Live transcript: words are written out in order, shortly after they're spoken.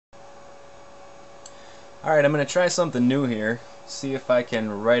Alright, I'm going to try something new here. See if I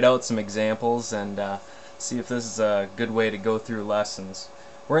can write out some examples and see if this is a good way to go through lessons.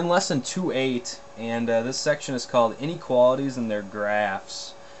 We're in lesson 2.8 and this section is called Inequalities and Their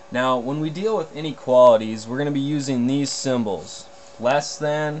Graphs. Now when we deal with inequalities we're going to be using these symbols. Less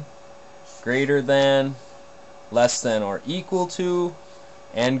than, greater than, less than or equal to,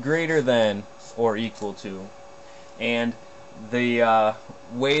 and greater than or equal to. And the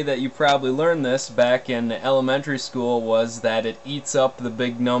way that you probably learned this back in elementary school was that it eats up the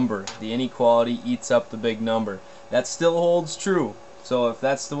big number. The inequality eats up the big number. That still holds true. So if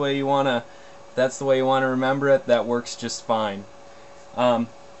that's the way you wanna, remember it, that works just fine.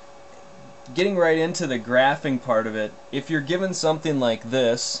 Getting right into the graphing part of it, if you're given something like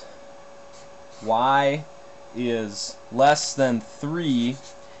this, y is less than 3,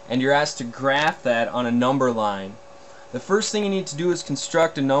 and you're asked to graph that on a number line, the first thing you need to do is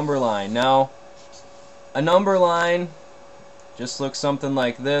construct a number line. Now, a number line just looks something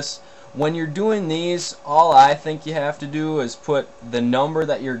like this. When you're doing these, all I think you have to do is put the number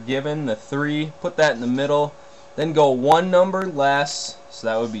that you're given, the 3, put that in the middle, then go one number less, so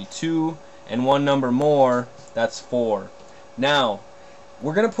that would be 2, and one number more, that's 4. Now,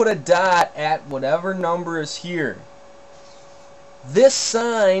 we're going to put a dot at whatever number is here. This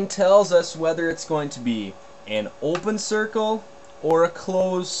sign tells us whether it's going to be an open circle or a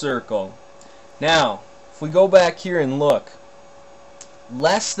closed circle. Now, if we go back here and look,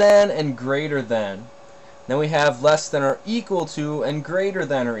 less than and greater than. Then we have less than or equal to and greater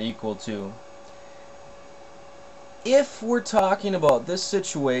than or equal to. If we're talking about this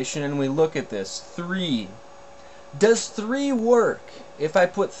situation and we look at this, 3, does 3 work if I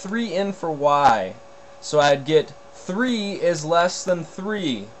put 3 in for y? So I'd get 3 is less than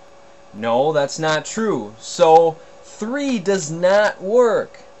 3. No, that's not true. So 3 does not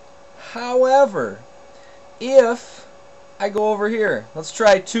work. However, if I go over here, let's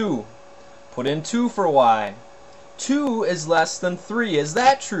try 2. Put in 2 for y. 2 is less than 3. Is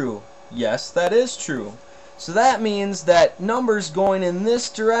that true? Yes, that is true. So that means that numbers going in this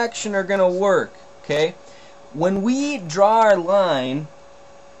direction are going to work. Okay? When we draw our line,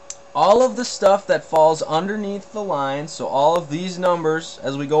 all of the stuff that falls underneath the line, so all of these numbers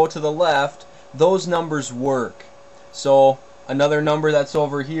as we go to the left, those numbers work. So another number that's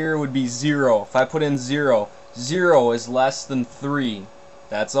over here would be 0. If I put in 0, 0 is less than 3.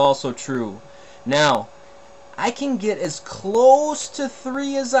 That's also true. Now, I can get as close to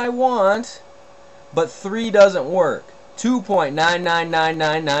 3 as I want, but 3 doesn't work.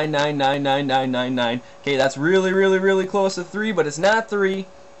 2.99999999999. Okay, that's really close to 3, but it's not 3.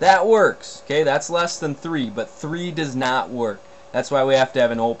 That works. Okay, that's less than 3, but 3 does not work. That's why we have to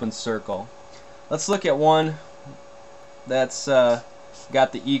have an open circle. Let's look at one that's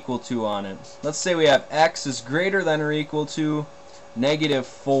got the equal to on it. Let's say we have x is greater than or equal to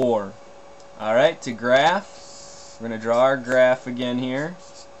 -4. Alright, to graph, we're going to draw our graph again here.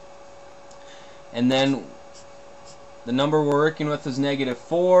 And then the number we're working with is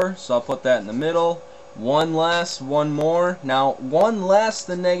 -4, so I'll put that in the middle. 1 less, 1 more. Now, 1 less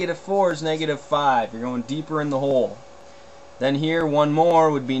than -4 is -5. You're going deeper in the hole. Then here, 1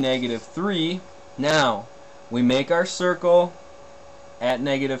 more would be -3. Now, we make our circle at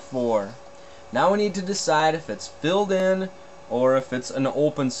 -4. Now we need to decide if it's filled in or if it's an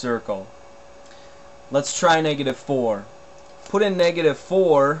open circle. Let's try -4. Put in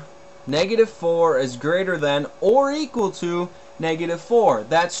 -4. -4 is greater than or equal to -4.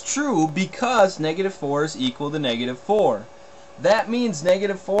 That's true because -4 is equal to -4. That means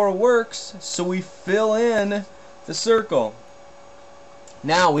 -4 works, so we fill in the circle.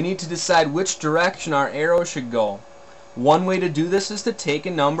 Now we need to decide which direction our arrow should go. One way to do this is to take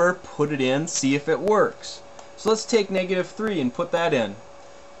a number, put it in, see if it works. So let's take -3 and put that in.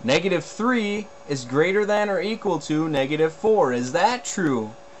 -3 is greater than or equal to -4. Is that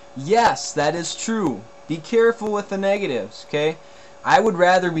true? Yes, that is true. Be careful with the negatives, okay? I would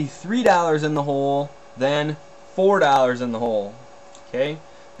rather be $3 in the hole than $4 in the hole, okay?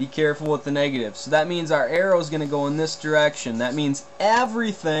 Be careful with the negatives. So that means our arrow is going to go in this direction. That means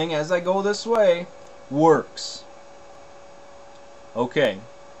everything, as I go this way, works. Okay.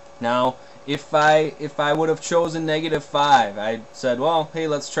 Now, if I would have chosen -5, I said, well, hey,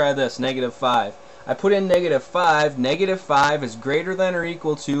 let's try this, -5. I put in -5. -5 is greater than or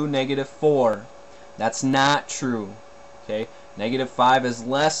equal to -4. That's not true. Okay, -5 is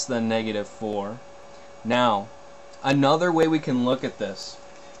less than -4. Now, another way we can look at this,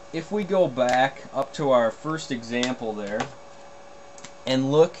 if we go back up to our first example there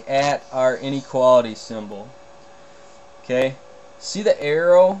and look at our inequality symbol, okay, see the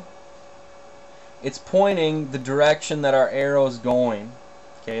arrow? it's pointing the direction that our arrow is going.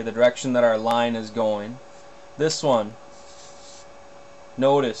 Okay, the direction that our line is going. This one,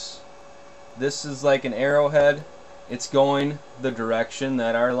 notice, this is like an arrowhead. It's going the direction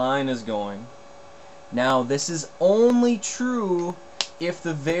that our line is going. Now, this is only true if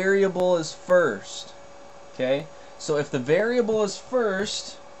the variable is first. Okay, so if the variable is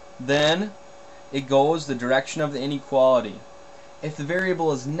first, then it goes the direction of the inequality. If the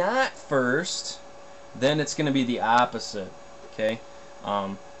variable is not first, then it's going to be the opposite. Okay,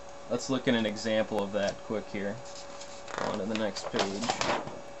 let's look at an example of that quick here. On to the next page.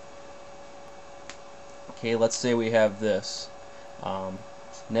 Okay, let's say we have this.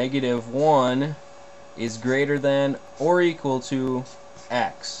 -1 is greater than or equal to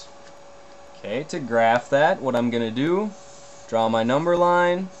x. Okay, to graph that, what I'm going to do, draw my number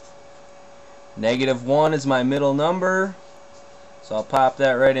line. -1 is my middle number, so I'll pop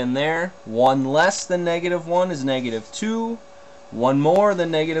that right in there. 1 less than -1 is -2. 1 more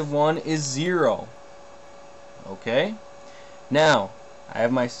than -1 is 0. Okay? Now, I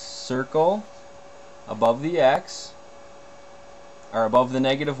have my circle above the x, or above the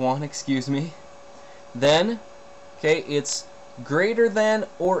 -1, excuse me. Then, okay, it's greater than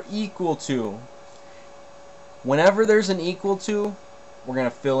or equal to. Whenever there's an equal to, we're going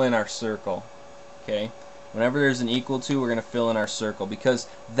to fill in our circle. Okay? Whenever there's an equal to, we're going to fill in our circle because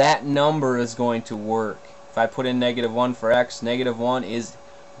that number is going to work. If I put in -1 for x, -1 is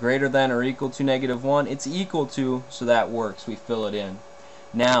greater than or equal to -1. It's equal to, so that works. We fill it in.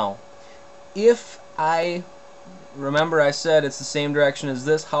 Now, if remember I said it's the same direction as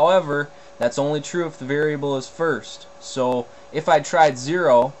this, however, that's only true if the variable is first. So if I tried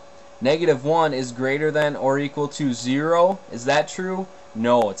 0, -1 is greater than or equal to 0. Is that true?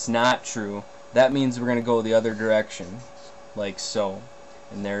 No, it's not true. That means we're going to go the other direction, like so.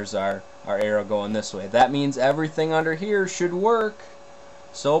 And there's our arrow going this way. That means everything under here should work.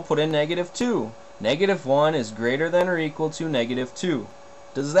 So put in -2. -1 is greater than or equal to -2.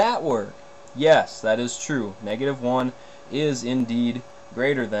 Does that work? Yes, that is true. -1 is indeed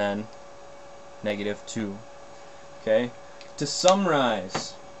greater than -2. Okay? To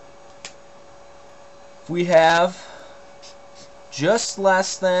summarize, if we have just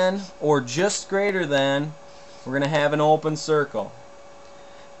less than or just greater than, we're going to have an open circle.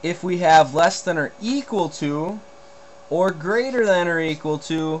 If we have less than or equal to or greater than or equal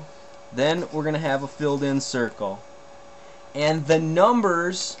to, then we're going to have a filled in circle. And the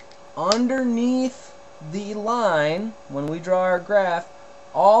numbers underneath the line, when we draw our graph,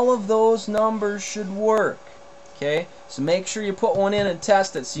 all of those numbers should work. Okay? So make sure you put one in and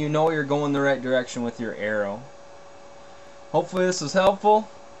test it so you know you're going the right direction with your arrow. Hopefully this was helpful.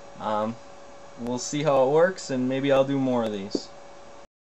 We'll see how it works, and maybe I'll do more of these.